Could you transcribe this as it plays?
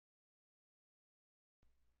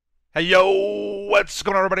Hey yo, what's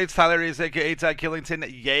going on everybody? It's Tylarious, aka Ty Killington.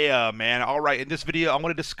 Yeah, man. Alright, in this video I'm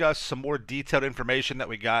going to discuss some more detailed information that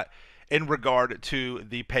we got in regard to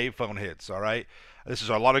the payphone hits, alright? This is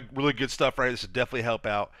a lot of really good stuff, right? This will definitely help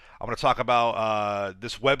out. I'm going to talk about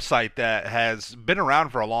this website that has been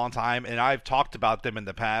around for a long time, and I've talked about them in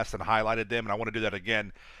the past and highlighted them, and I want to do that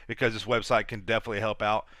again because this website can definitely help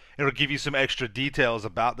out. It'll give you some extra details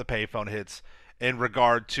about the payphone hits in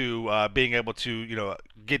regard to being able to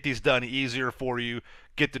get these done easier for you,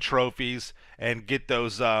 get the trophies, and get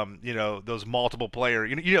those those multiple player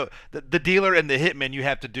the dealer and the hitman. You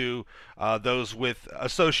have to do those with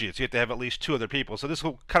associates. You have to have at least two other people. So this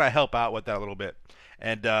will kind of help out with that a little bit.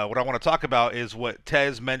 And what I want to talk about is what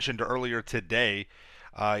Tez mentioned earlier today.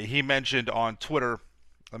 He mentioned on Twitter.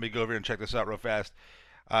 Let me go over here and check this out real fast.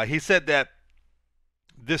 He said that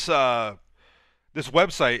this this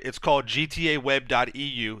website, it's called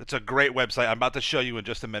gtaweb.eu. It's a great website. I'm about to show you in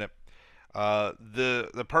just a minute.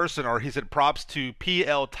 The person, or he said, props to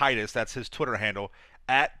PL Titus. That's his Twitter handle,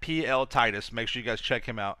 at PL Titus. Make sure you guys check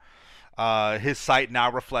him out. His site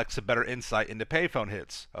now reflects a better insight into payphone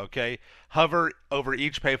hits. Okay, hover over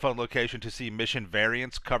each payphone location to see mission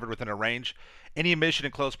variants covered within a range. Any mission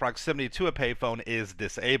in close proximity to a payphone is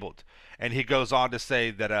disabled. And he goes on to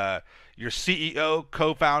say that your CEO,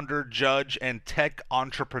 co-founder, judge, and tech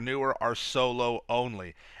entrepreneur are solo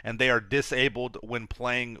only, and they are disabled when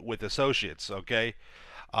playing with associates. Okay,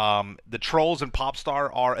 the trolls and popstar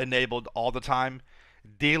are enabled all the time.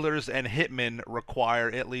 Dealers and hitmen require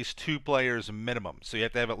at least two players minimum, so you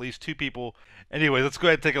have to have at least two people. Anyway, let's go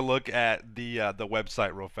ahead and take a look at the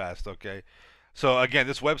website real fast. Okay, so again,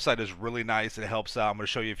 this website is really nice. It helps out. I'm going to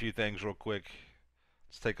show you a few things real quick.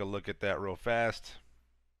 Let's take a look at that real fast.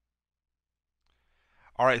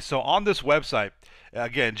 All right, so on this website,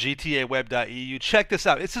 again, gtaweb.eu, check this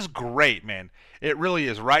out. This is great, man. It really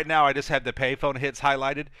is. Right now, I just have the payphone hits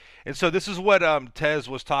highlighted. And so this is what Tez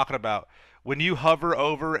was talking about. When you hover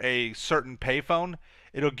over a certain payphone,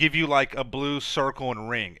 it'll give you like a blue circle and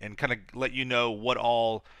ring and kind of let you know what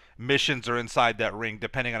all missions are inside that ring,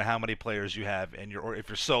 depending on how many players you have in your, or if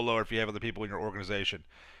you're solo or if you have other people in your organization.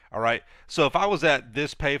 All right. So if I was at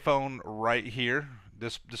this payphone right here,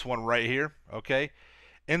 this one right here, okay,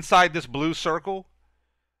 inside this blue circle,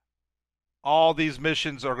 all these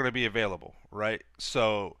missions are going to be available, right?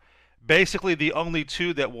 So basically, the only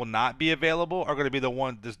two that will not be available are going to be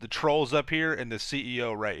the trolls up here and the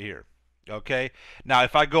CEO right here. Okay. Now,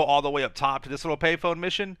 if I go all the way up top to this little payphone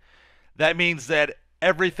mission, that means that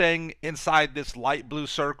everything inside this light blue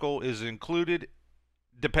circle is included.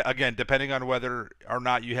 Again, depending on whether or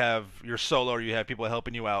not you have your solo or you have people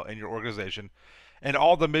helping you out in your organization. And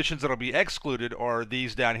all the missions that will be excluded are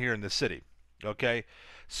these down here in the city. Okay?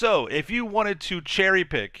 So, if you wanted to cherry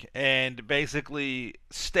pick and basically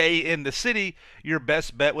stay in the city, your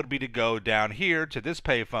best bet would be to go down here to this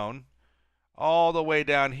payphone, all the way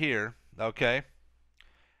down here, okay?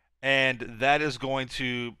 And that is going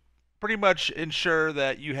to pretty much ensure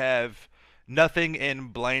that you have nothing in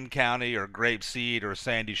Blaine County or Grapeseed or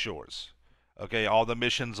Sandy Shores. Okay, all the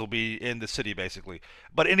missions will be in the city basically.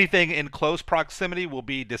 But anything in close proximity will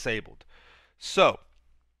be disabled. So,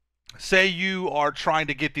 say you are trying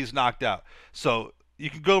to get these knocked out. So, you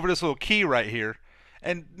can go over this little key right here.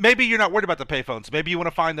 And maybe you're not worried about the payphones. Maybe you want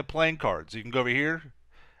to find the playing cards. You can go over here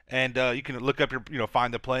and you can look up your,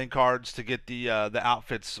 find the playing cards to get the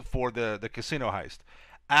outfits for the casino heist.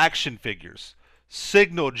 Action figures,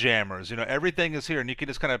 signal jammers, everything is here, and you can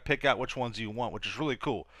just kind of pick out which ones you want, which is really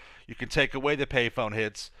cool. You can take away the payphone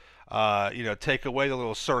hits, take away the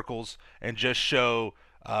little circles, and just show,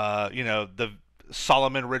 the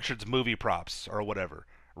Solomon Richards movie props or whatever.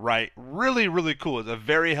 Right? Really, really cool. It's a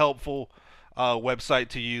very helpful website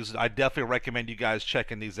to use. I definitely recommend you guys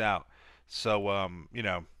checking these out. So,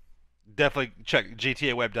 definitely check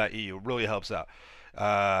gtaweb.eu. It really helps out.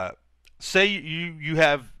 Say you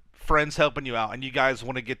have friends helping you out, and you guys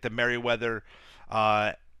want to get the Merryweather,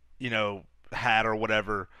 hat or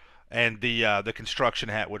whatever, and the construction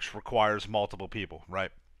hat, which requires multiple people,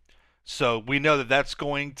 right? So we know that that's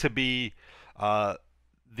going to be the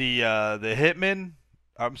hitmen.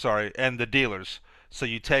 I'm sorry, and the dealers. So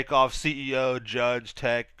you take off CEO, judge,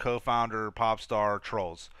 tech, co-founder, pop star,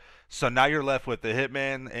 trolls. So now you're left with the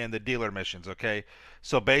hitman and the dealer missions. Okay.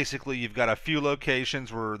 So basically, you've got a few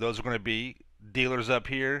locations where those are going to be dealers up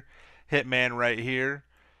here, hitman right here,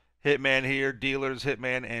 hitman here, dealers,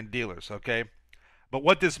 hitman, and dealers. Okay. But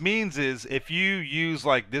what this means is if you use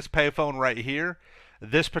like this payphone right here,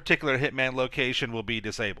 this particular hitman location will be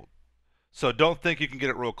disabled. So don't think you can get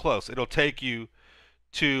it real close. It'll take you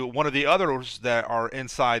to one of the others that are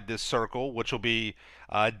inside this circle, which will be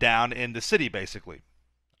down in the city, basically.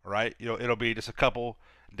 All right, it'll be just a couple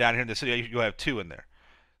down here in the city. You'll have two in there.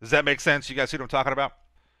 Does that make sense? You guys see what I'm talking about?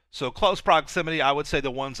 So close proximity, I would say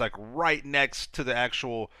the ones like right next to the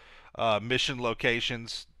actual mission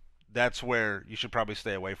locations. That's where you should probably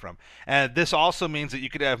stay away from. And this also means that you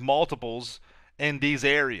could have multiples in these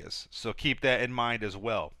areas. So keep that in mind as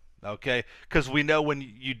well. Okay? Because we know when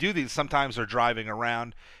you do these, sometimes they're driving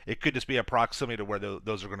around. It could just be a proximity to where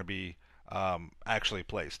those are going to be actually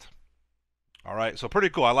placed. All right, so pretty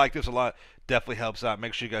cool. I like this a lot. Definitely helps out.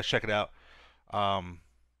 Make sure you guys check it out.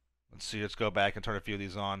 Let's see. Let's go back and turn a few of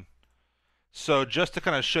these on. So just to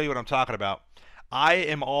kind of show you what I'm talking about, I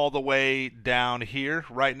am all the way down here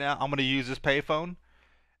right now. I'm going to use this payphone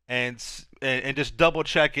and just double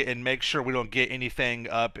check it and make sure we don't get anything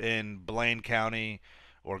up in Blaine County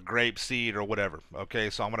or Grapeseed or whatever.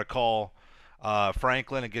 Okay, so I'm going to call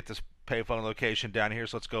Franklin and get this payphone location down here.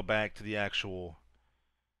 So let's go back to the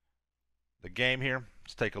game here.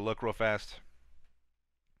 Let's take a look real fast.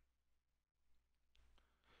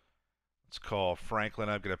 Let's call Franklin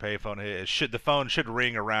up, get a payphone hit. The phone should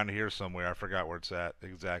ring around here somewhere. I forgot where it's at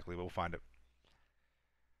exactly. We'll find it.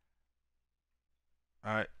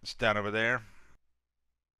 All right, it's down over there.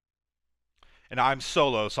 And I'm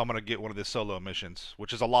solo, so I'm going to get one of the solo missions,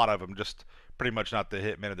 which is a lot of them, just pretty much not the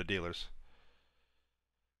hitmen or the dealers.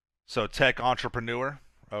 So tech entrepreneur,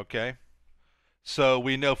 okay. So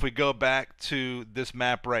we know if we go back to this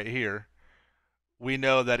map right here, we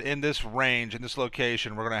know that in this range, in this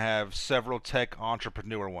location, we're going to have several tech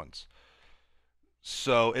entrepreneur ones.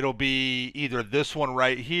 So it'll be either this one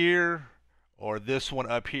right here, or this one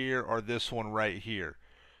up here, or this one right here.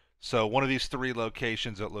 So one of these three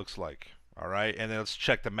locations it looks like. All right, and then let's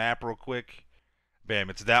check the map real quick.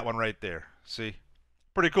 Bam, it's that one right there. See?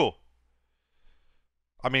 Pretty cool.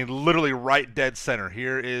 I mean, literally right dead center.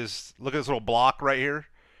 Here is, look at this little block right here.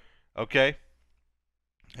 Okay.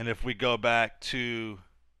 And if we go back to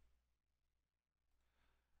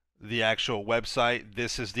the actual website,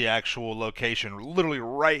 this is the actual location, literally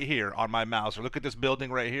right here on my mouse. Or look at this building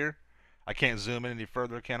right here. I can't zoom in any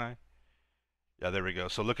further, can I? Yeah, there we go.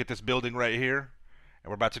 So look at this building right here. And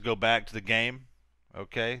we're about to go back to the game.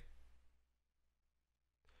 Okay.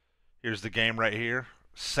 Here's the game right here.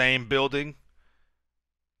 Same building.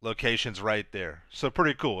 Locations right there. So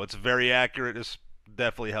pretty cool. It's very accurate. This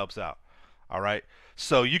definitely helps out. All right.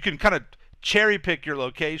 So you can kind of cherry pick your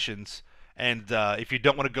locations, and if you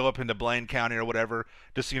don't want to go up into Blaine County or whatever,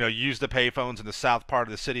 just use the payphones in the south part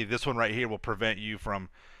of the city. This one right here will prevent you from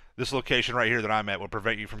this location right here that I'm at will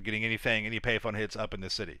prevent you from getting any payphone hits up in the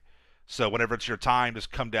city. So whenever it's your time,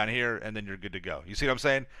 just come down here and then you're good to go. You see what I'm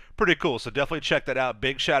saying? Pretty cool. So definitely check that out.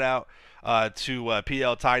 Big shout out to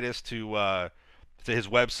PL Titus to his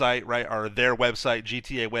website, right, or their website,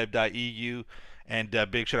 gtaweb.eu. And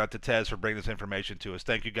big shout out to Tez for bringing this information to us.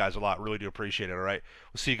 Thank you guys a lot. Really do appreciate it. All right.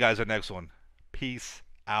 We'll see you guys in the next one. Peace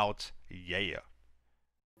out. Yeah.